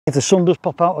If the sun does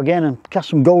pop out again and cast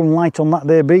some golden light on that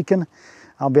there beacon,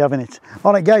 I'll be having it.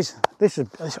 All right guys, this is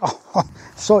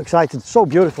so excited, so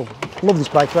beautiful. Love this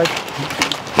bike ride.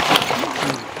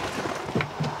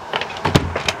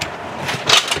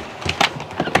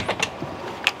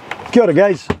 Kia ora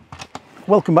guys,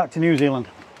 welcome back to New Zealand.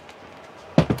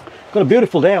 Got a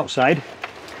beautiful day outside.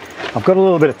 I've got a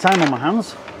little bit of time on my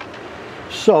hands,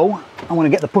 so I'm going to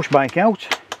get the push bike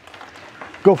out,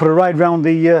 go for a ride around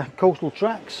the coastal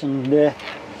tracks and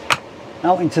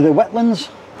out into the wetlands,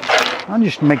 and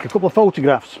just make a couple of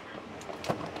photographs,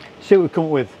 see what we come up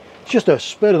with. It's just a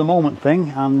spur of the moment thing,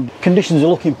 and conditions are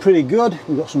looking pretty good.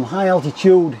 We've got some high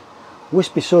altitude,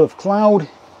 wispy sort of cloud,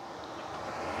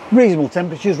 reasonable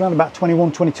temperatures around about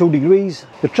 21-22 degrees.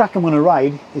 The track I'm going to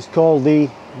ride is called the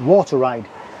water ride.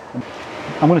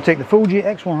 I'm going to take the Fuji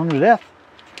X100F.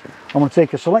 I'm going to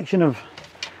take a selection of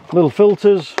little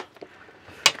filters,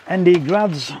 ND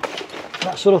grads,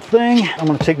 that sort of thing. I'm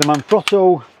going to take the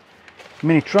Manfrotto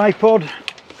mini tripod.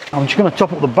 I'm just going to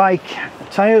top up the bike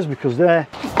tyres because they're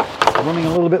running a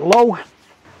little bit low.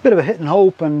 Bit of a hit and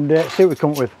hope, and see what we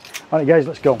come up with. Alright guys,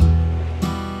 let's go.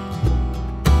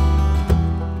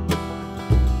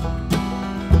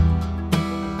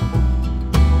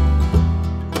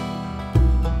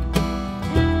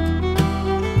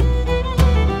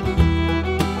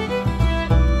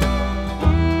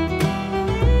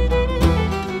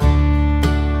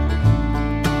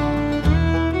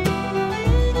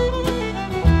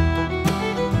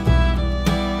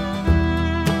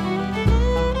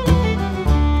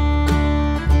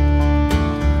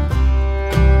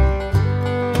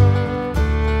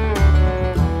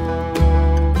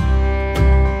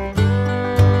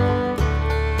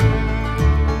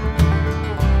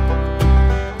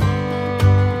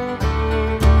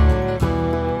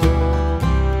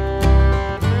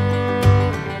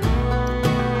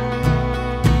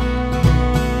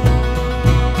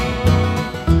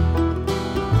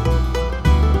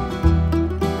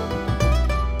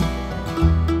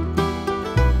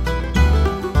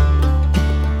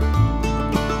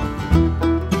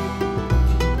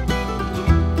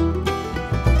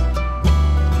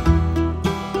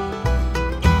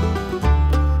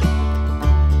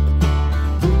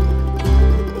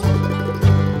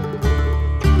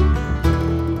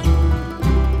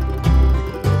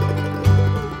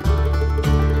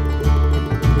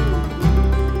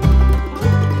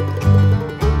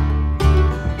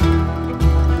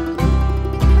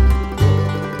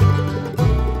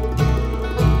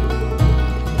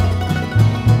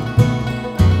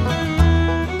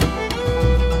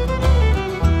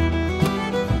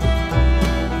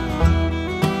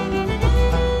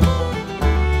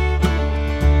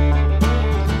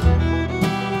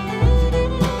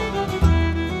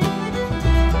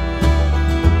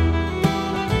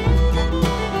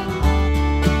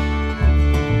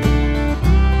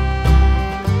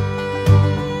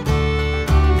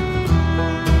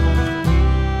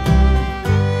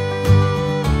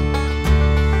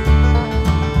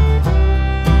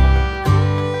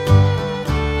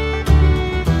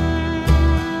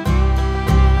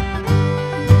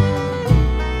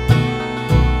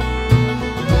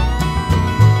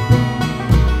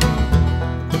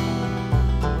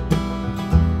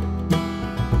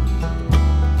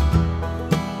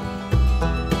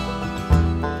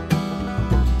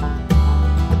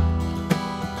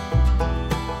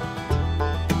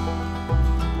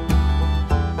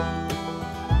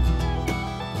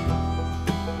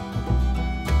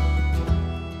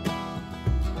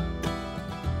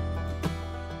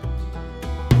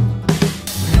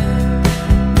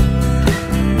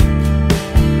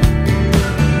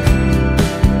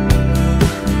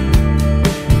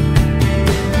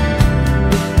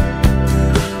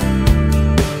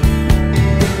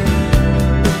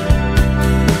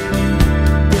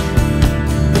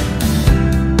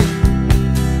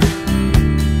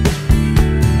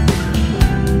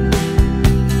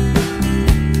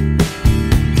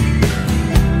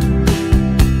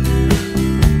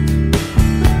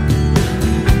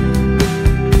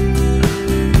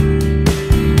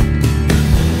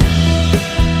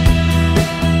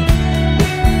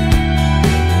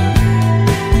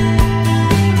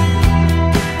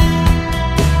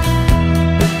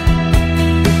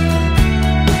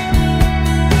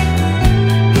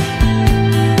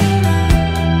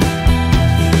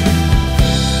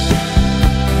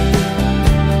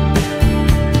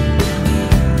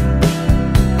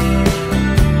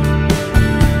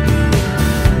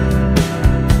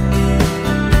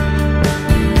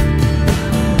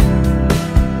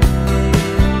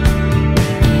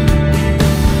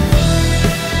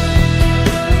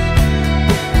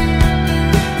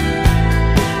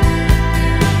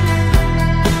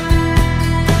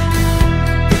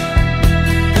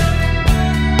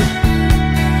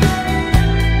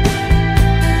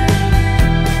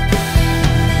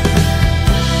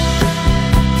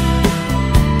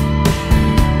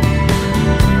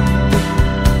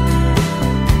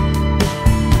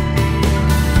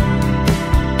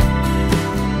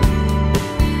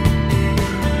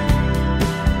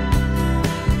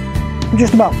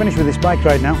 just about finished with this bike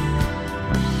ride now.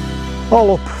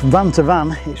 All up, van to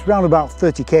van, it's round about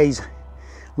 30 k's,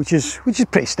 which is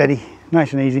pretty steady,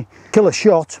 nice and easy. Killer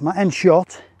shot, my end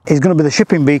shot, is going to be the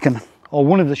shipping beacon, or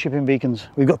one of the shipping beacons.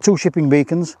 We've got 2 shipping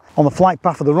beacons on the flight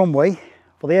path of the runway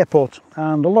for the airport,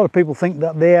 and a lot of people think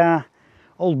that they are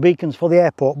old beacons for the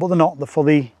airport, but they're not. They're for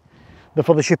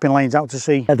the shipping lanes out to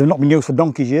sea. They've not been used for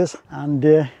donkey's years, and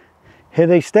here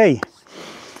they stay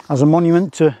as a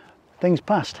monument to things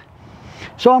past.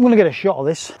 So I'm going to get a shot of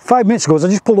this. 5 minutes ago, as I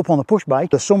just pulled up on the push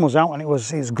bike, the sun was out and it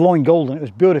was glowing golden. It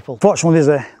was beautiful. Fortunately,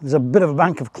 there's a bit of a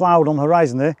bank of cloud on the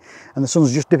horizon there, and the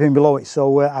sun's just dipping below it.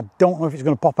 So I don't know if it's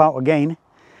going to pop out again.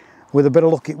 With a bit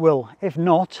of luck, it will. If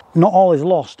not all is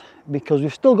lost, because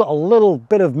we've still got a little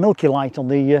bit of milky light on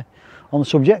the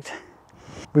subject.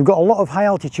 We've got a lot of high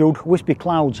altitude wispy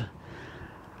clouds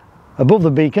above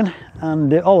the beacon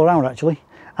and all around actually.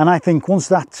 And I think once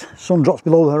that sun drops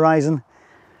below the horizon,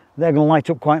 they're going to light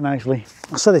up quite nicely.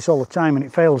 I say this all the time and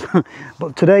it fails,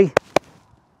 but today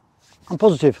I'm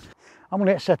positive. I'm going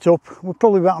to get set up. We're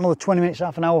probably about another 20 minutes,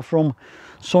 half an hour from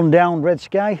sundown, red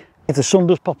sky. If the sun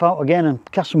does pop out again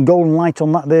and cast some golden light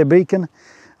on that there beacon,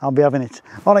 I'll be having it.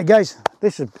 All right guys,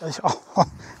 this is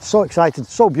so excited,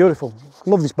 so beautiful.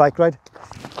 Love this bike ride.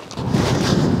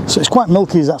 So it's quite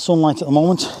milky as that sunlight at the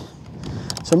moment.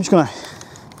 So I'm just gonna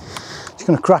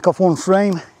crack off one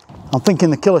frame. I'm thinking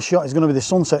the killer shot is going to be the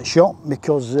sunset shot,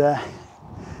 because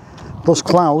those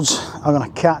clouds are going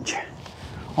to catch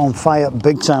on fire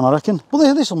big time, I reckon.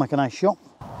 But this will make a nice shot.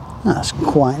 That's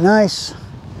quite nice.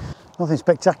 Nothing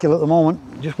spectacular at the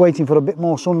moment, just waiting for a bit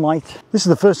more sunlight. This is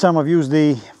the first time I've used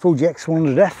the Fuji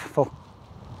X100F for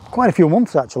quite a few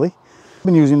months actually. I've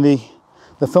been using the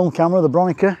film camera, the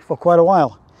Bronica, for quite a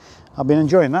while. I've been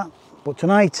enjoying that, but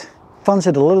tonight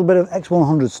fancied a little bit of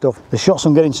X100 stuff. The shots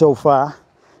I'm getting so far,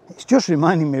 it's just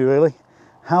reminding me really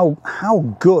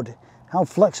how good, how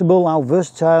flexible, how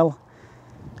versatile,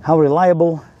 how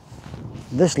reliable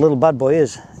this little bad boy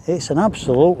is. It's an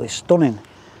absolutely stunning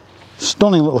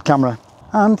little camera,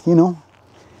 and you know,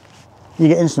 you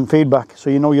get instant feedback, so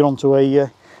you know you're onto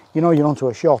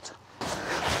a shot.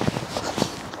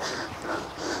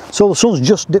 So the sun's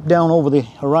just dipped down over the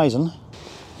horizon,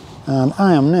 and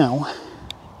I am now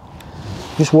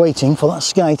just waiting for that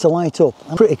sky to light up.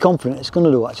 I'm pretty confident it's going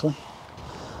to do actually.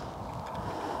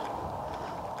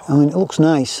 I mean, it looks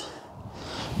nice.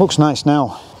 Looks nice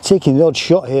now. Taking the odd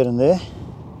shot here and there,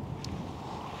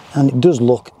 and it does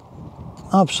look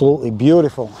absolutely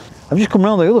beautiful. I've just come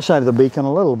around the other side of the beacon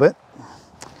a little bit,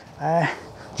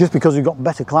 just because we've got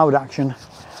better cloud action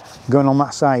going on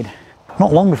that side.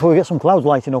 Not long before we get some clouds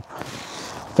lighting up.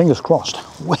 Fingers crossed.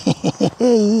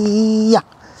 Yeah.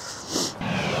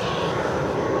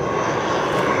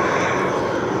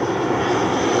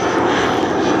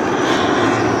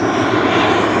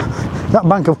 That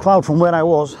bank of cloud from where I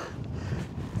was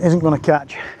isn't going to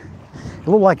catch. It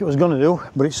looked like it was going to do,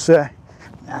 but it's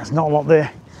not a lot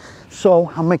there. So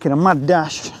I'm making a mad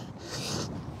dash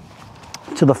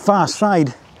to the far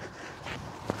side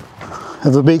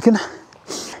of the beacon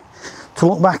to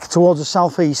look back towards the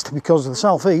southeast, because the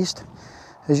southeast,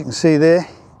 as you can see there,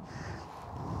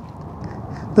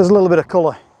 there's a little bit of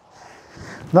colour.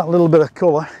 That little bit of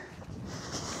colour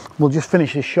will just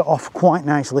finish this shot off quite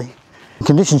nicely.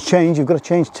 Conditions change, you've got to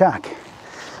change tack.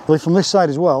 Well, from this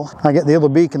side as well, I get the other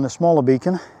beacon, the smaller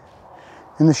beacon,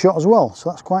 in the shot as well,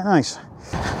 so that's quite nice.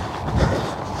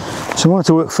 So I'm going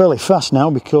to work fairly fast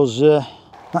now, because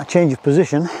that change of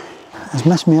position has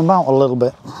messed me about a little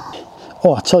bit.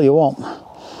 Oh, I tell you what,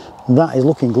 that is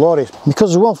looking glorious.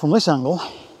 Because as well, from this angle,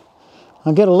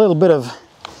 I get a little bit of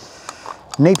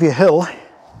Napier Hill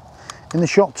in the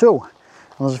shot too.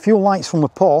 And there's a few lights from the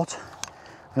port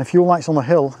and a few lights on the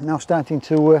hill now starting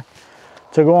to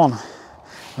go on.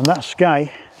 And that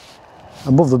sky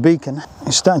above the beacon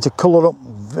is starting to colour up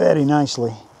very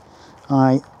nicely.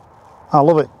 I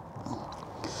love it.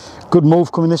 Good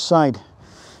move coming this side.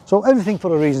 So everything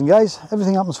for a reason, guys.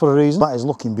 Everything happens for a reason. That is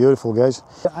looking beautiful, guys.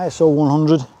 ISO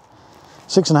 100,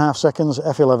 6.5 seconds,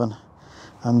 f11.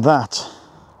 And that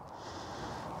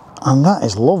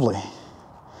is lovely.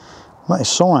 That is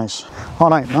so nice. All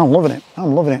right, I'm loving it.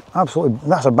 I'm loving it. Absolutely,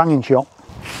 that's a banging shot.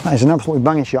 That is an absolutely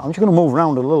banging shot. I'm just going to move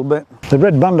around a little bit. The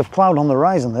red band of cloud on the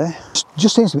horizon there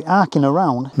just seems to be arcing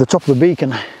around the top of the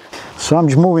beacon. So I'm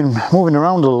just moving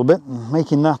around a little bit and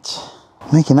making that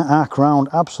arc round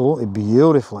absolutely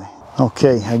beautifully.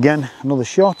 Okay, again, another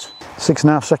shot.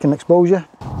 6.5 second exposure.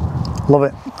 Love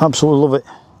it. Absolutely love it.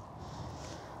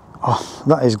 Oh,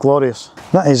 that is glorious.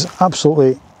 That is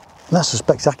absolutely, that's a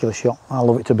spectacular shot. I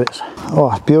love it to bits.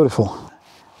 Oh, it's beautiful.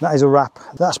 that is a wrap.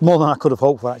 That's more than I could have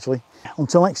hoped for, actually.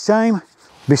 Until next time,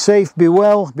 be safe, be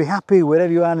well, be happy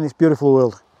wherever you are in this beautiful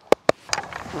world.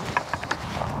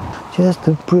 Just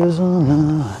a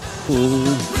prisoner.